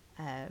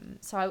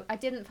 So I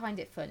didn't find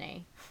it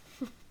funny.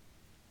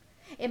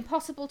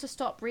 Impossible to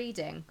stop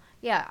reading.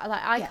 Yeah,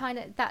 kind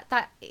of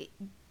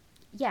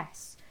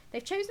yes,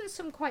 they've chosen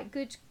some quite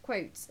good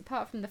quotes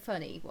apart from the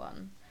funny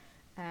one,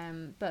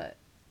 but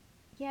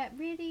yeah,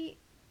 really,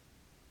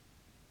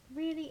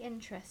 really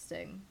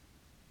interesting.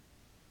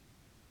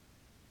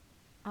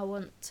 I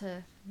want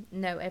to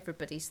know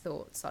everybody's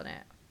thoughts on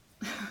it.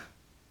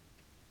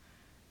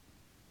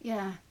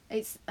 Yeah,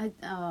 it's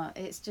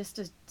just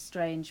a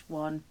strange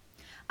one.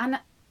 And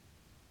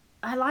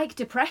I like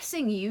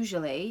depressing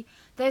usually.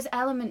 There's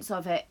elements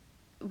of it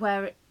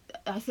where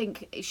I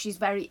think she's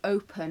very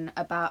open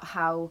about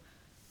how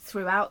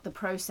throughout the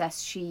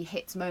process she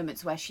hits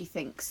moments where she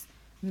thinks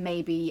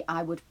maybe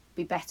I would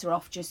be better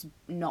off just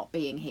not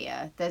being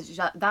here.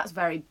 That's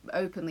very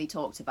openly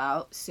talked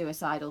about,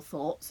 suicidal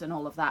thoughts and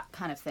all of that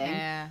kind of thing.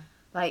 Yeah.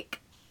 Like,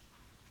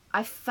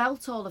 I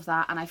felt all of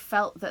that, and I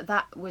felt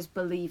that was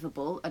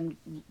believable, and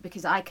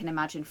because I can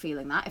imagine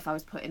feeling that if I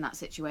was put in that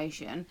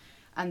situation,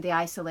 and the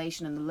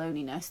isolation and the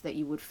loneliness that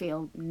you would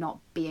feel not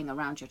being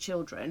around your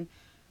children.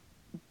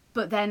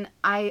 But then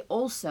I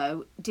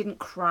also didn't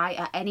cry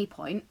at any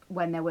point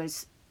when there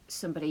was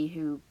somebody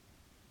who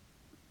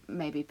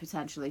maybe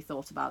potentially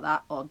thought about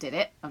that or did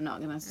it. I'm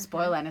not going to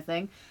spoil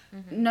anything.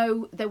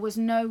 No, there was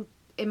no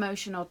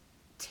emotion or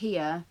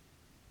tear.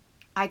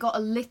 I got a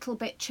little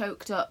bit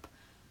choked up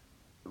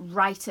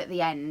right at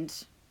the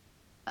end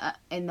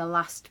in the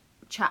last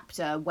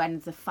chapter when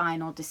the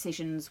final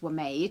decisions were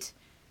made.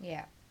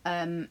 Yeah.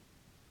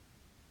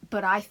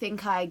 But I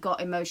think I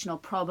got emotional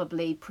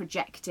probably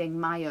projecting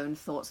my own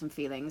thoughts and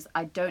feelings.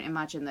 I don't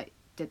imagine that...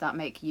 Did that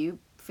make you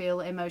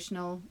feel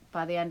emotional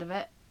by the end of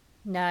it?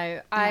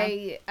 No,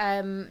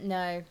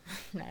 no,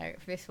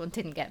 this one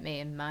didn't get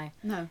me in my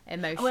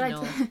emotional...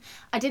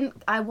 Well,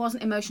 I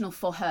wasn't emotional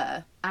for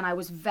her, and I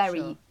was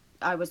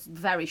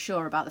very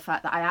sure about the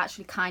fact that I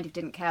actually kind of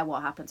didn't care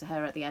what happened to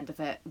her at the end of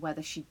it,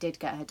 whether she did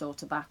get her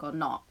daughter back or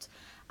not.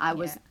 I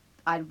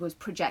was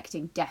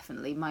projecting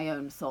definitely my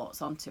own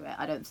thoughts onto it.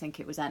 I don't think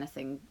it was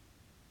anything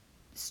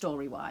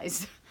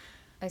story-wise.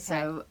 Okay.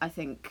 So I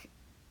think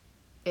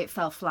it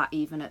fell flat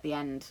even at the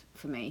end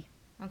for me.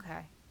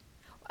 Okay.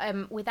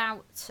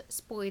 Without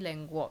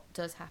spoiling what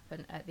does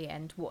happen at the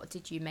end, what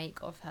did you make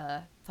of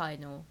her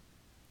final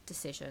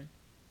decision?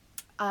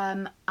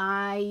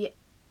 I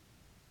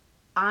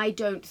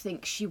don't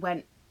think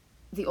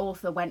the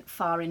author went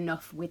far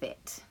enough with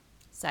it.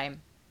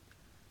 Same.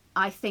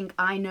 I think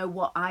I know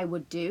what I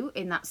would do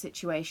in that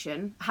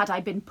situation had I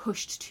been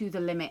pushed to the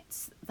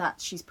limits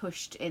that she's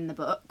pushed in the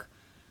book.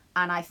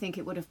 And I think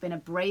it would have been a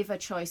braver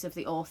choice of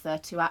the author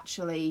to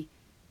actually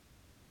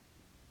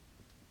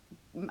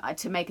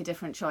to make a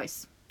different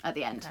choice at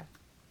the end.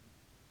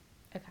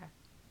 Okay.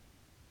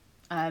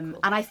 And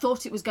I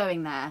thought it was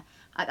going there.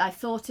 I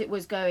thought it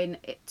was going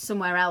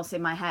somewhere else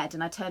in my head,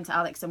 and I turned to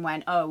Alex and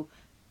went, oh,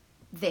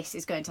 this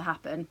is going to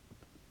happen.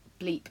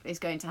 Bleep is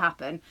going to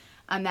happen.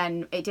 And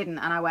then it didn't,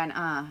 and I went,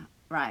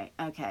 right,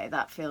 okay,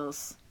 that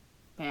feels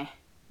at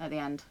the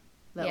end.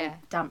 Little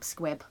damp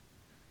squib.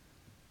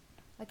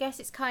 I guess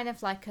it's kind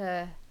of like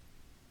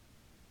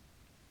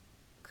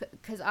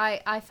because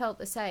I felt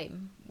the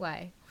same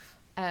way,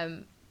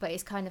 but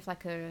it's kind of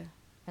like an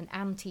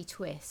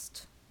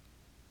anti-twist.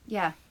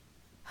 Yeah.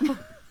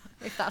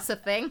 If that's a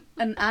thing.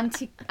 An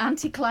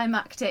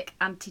anticlimactic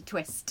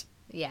anti-twist.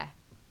 Yeah.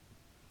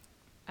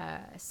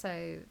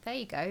 So there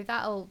you go.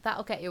 That'll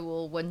get you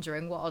all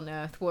wondering what on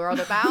earth we're on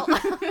about.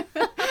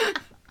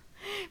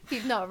 If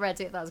you've not read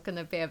it, that's going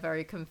to be a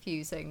very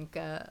confusing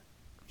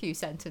few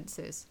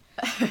sentences.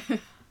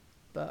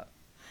 But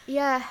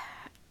yeah,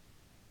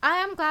 I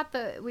am glad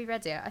that we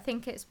read it. I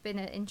think it's been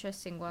an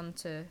interesting one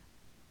to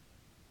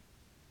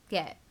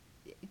get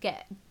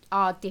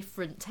our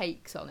different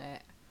takes on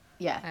it.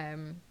 Yeah.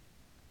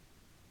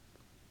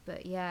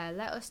 But yeah,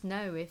 let us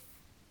know if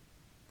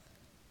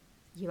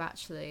you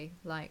actually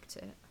liked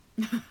it.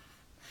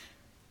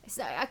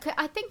 So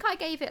I think I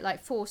gave it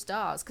like 4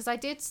 stars because I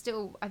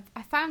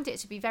found it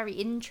to be very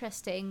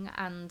interesting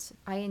and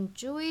I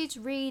enjoyed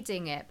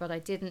reading it, but I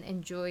didn't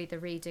enjoy the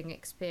reading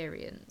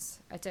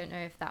experience. I don't know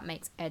if that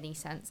makes any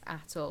sense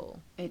at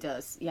all. It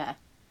does, yeah.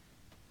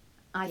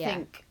 I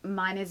think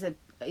mine is a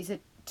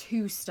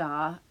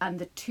 2-star, and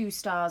the 2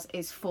 stars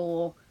is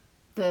for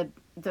the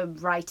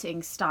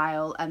writing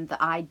style and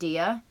the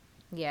idea.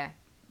 Yeah.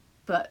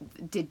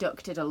 But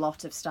deducted a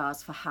lot of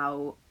stars for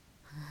how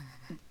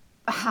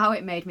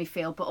it made me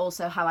feel, but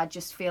also how I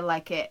just feel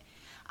like it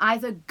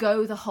either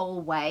go the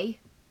whole way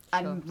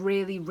and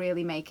really,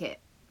 really make it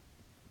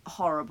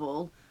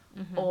horrible,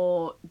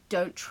 or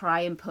don't try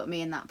and put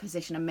me in that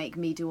position and make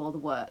me do all the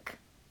work.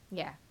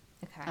 Yeah.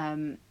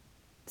 Okay.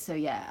 So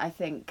yeah, I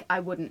think I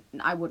wouldn't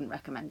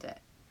recommend it.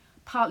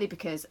 Partly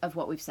because of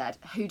what we've said.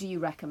 Who do you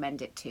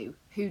recommend it to?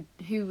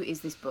 Who is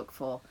this book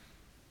for?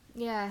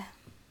 Yeah.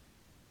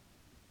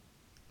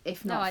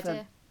 If not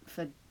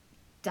for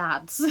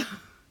dads.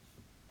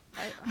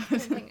 I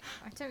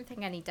don't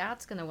think any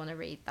dad's going to want to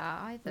read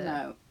that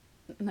either.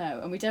 No,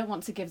 and we don't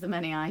want to give them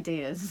any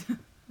ideas.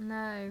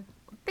 No.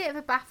 A bit of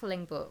a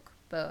baffling book,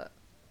 but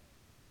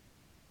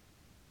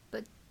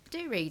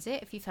do read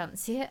it if you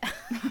fancy it.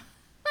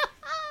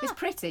 It's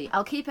pretty.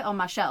 I'll keep it on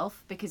my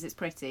shelf because it's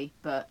pretty,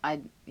 but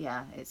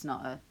it's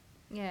not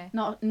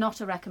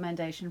a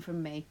recommendation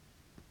from me.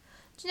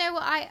 Do you know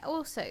what? I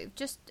also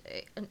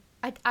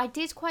I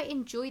did quite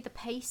enjoy the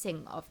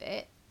pacing of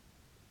it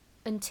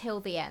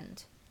until the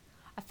end.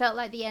 I felt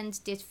like the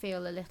end did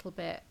feel a little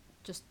bit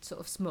just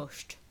sort of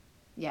smushed.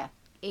 Yeah.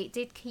 It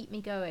did keep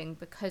me going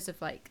because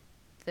of like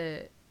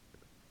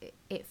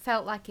it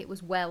felt like it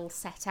was well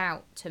set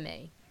out to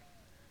me.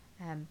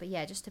 But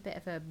yeah, just a bit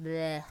of a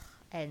bleh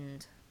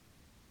end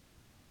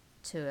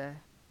to a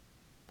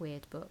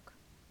weird book.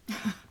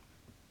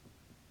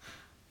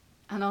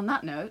 And on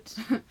that note,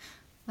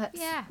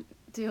 let's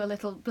do a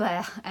little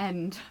bleh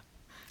end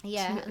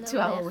to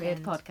our weird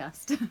end.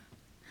 Podcast.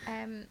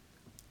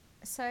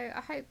 So I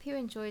hope you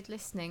enjoyed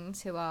listening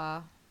to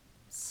our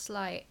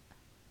slight...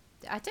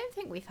 I don't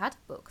think we've had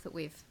a book that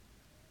we've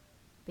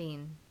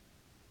been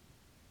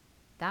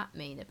that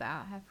mean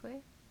about, have we?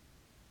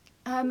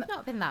 We've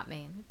not been that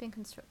mean. We've been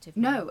constructive.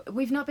 No,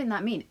 we've not been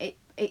that mean.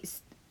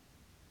 It's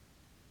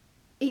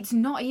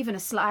not even a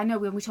slight... I know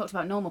when we talked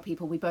about Normal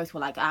People, we both were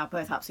like,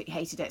 both absolutely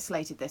hated it,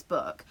 slated this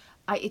book.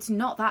 It's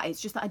not that.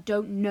 It's just that I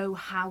don't know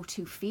how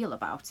to feel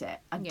about it.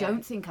 I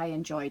don't think I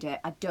enjoyed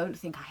it. I don't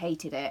think I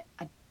hated it.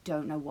 I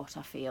don't know what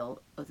I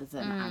feel other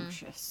than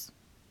anxious.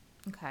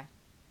 Okay.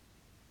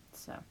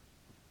 So.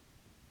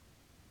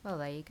 Well,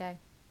 there you go.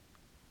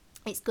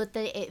 It's good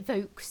that it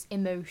evokes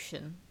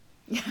emotion.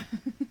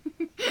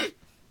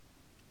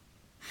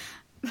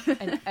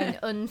 an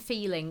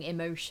unfeeling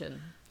emotion.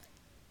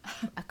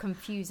 A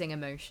confusing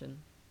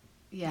emotion.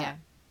 Yeah.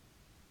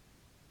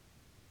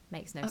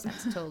 Makes no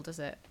sense at all, does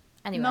it?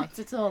 Anyway. Not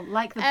at all.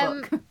 Like the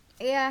book.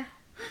 Yeah.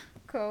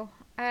 Cool.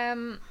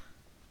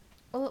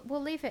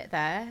 We'll leave it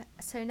there.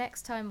 So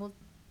next time we'll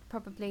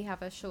probably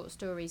have a short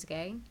stories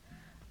again.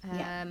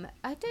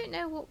 I don't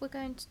know what we're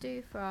going to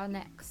do for our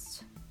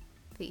next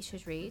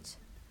featured read.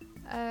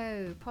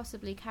 Oh,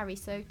 possibly Carrie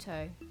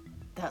Soto.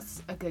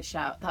 That's a good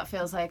shout. That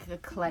feels like a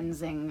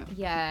cleansing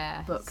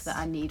book that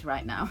I need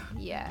right now.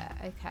 Yeah,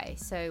 okay.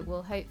 So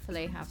we'll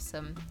hopefully have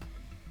some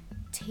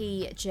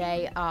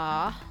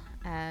TJR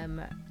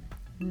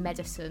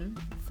medicine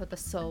for the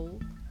soul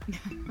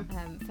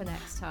for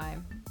next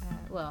time.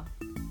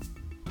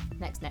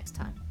 Next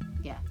time.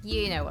 Yeah.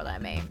 You know what I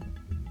mean.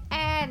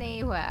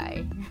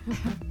 Anyway,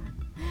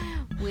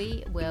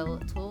 we will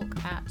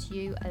talk at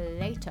you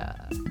later.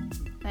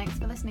 Thanks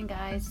for listening,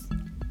 guys.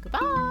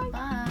 Goodbye.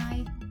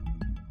 Bye.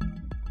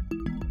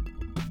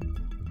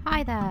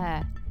 Hi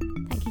there.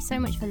 Thank you so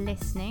much for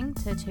listening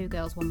to Two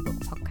Girls One Book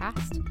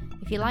podcast.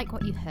 If you like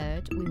what you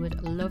heard, we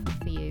would love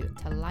for you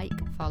to like,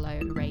 follow,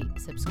 rate,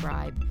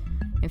 subscribe.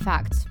 In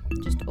fact,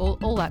 just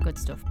all that good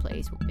stuff,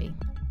 please, would be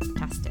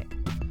fantastic.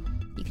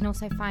 You can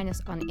also find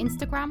us on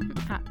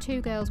Instagram at Two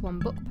Girls One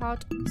Book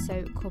Pod,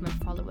 so come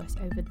and follow us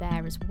over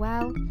there as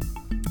well.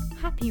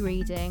 Happy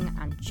reading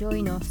and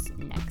join us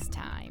next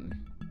time.